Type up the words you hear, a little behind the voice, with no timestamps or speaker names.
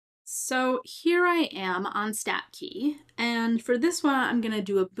So here I am on StatKey, and for this one, I'm going to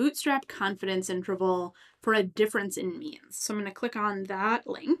do a Bootstrap confidence interval for a difference in means. So I'm going to click on that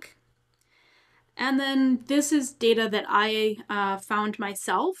link. And then this is data that I found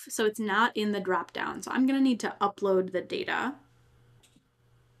myself, so it's not in the dropdown. So I'm going to need to upload the data.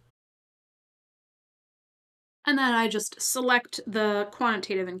 And then I just select the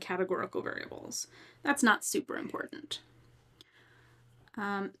quantitative and categorical variables. That's not super important.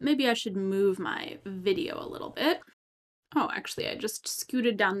 Maybe I should move my video a little bit. Oh, actually, I just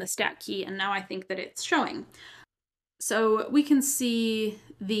scooted down the stat key and now I think that it's showing. So we can see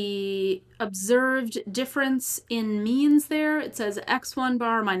the observed difference in means there. It says x1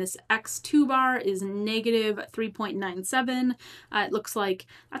 bar minus x2 bar is negative 3.97. It looks like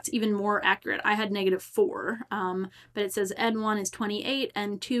that's even more accurate. I had negative 4, but it says n1 is 28,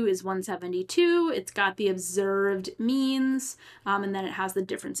 n2 is 172. It's got the observed means, and then it has the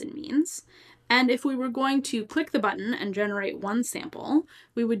difference in means. And if we were going to click the button and generate one sample,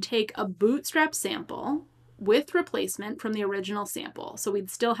 we would take a Bootstrap sample with replacement from the original sample. So we'd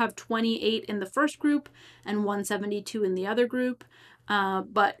still have 28 in the first group and 172 in the other group,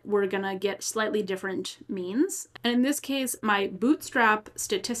 but we're gonna get slightly different means. And in this case, my Bootstrap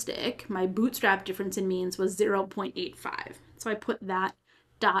statistic, my Bootstrap difference in means was 0.85. So I put that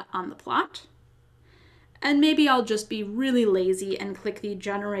dot on the plot. And maybe I'll just be really lazy and click the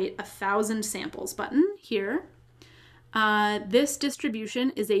Generate 1,000 Samples button here. This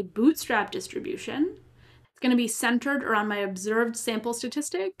distribution is a Bootstrap distribution. It's going to be centered around my observed sample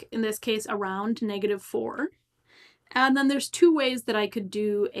statistic, in this case around negative 4. And then there's two ways that I could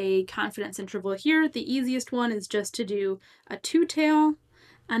do a confidence interval here. The easiest one is just to do a two-tail,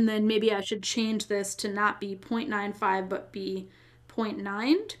 and then maybe I should change this to not be 0.95 but be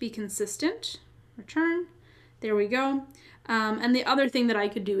 0.9 to be consistent. Return. There we go. And the other thing that I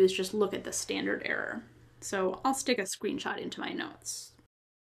could do is just look at the standard error. So I'll stick a screenshot into my notes.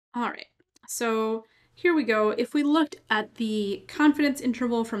 All right, so here we go. If we looked at the confidence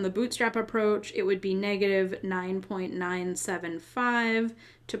interval from the Bootstrap approach, it would be negative 9.975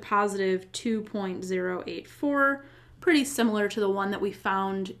 to positive 2.084, pretty similar to the one that we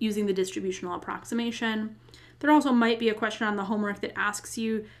found using the distributional approximation. There also might be a question on the homework that asks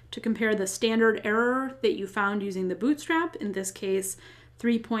you to compare the standard error that you found using the Bootstrap, in this case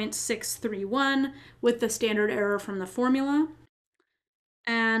 3.631, with the standard error from the formula.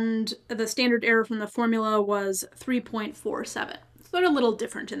 And the standard error from the formula was 3.47. So they're a little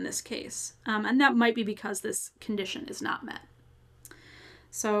different in this case. And that might be because this condition is not met.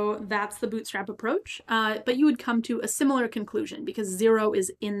 So that's the Bootstrap approach. But you would come to a similar conclusion because 0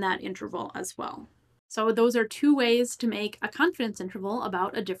 is in that interval as well. So those are two ways to make a confidence interval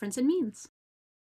about a difference in means.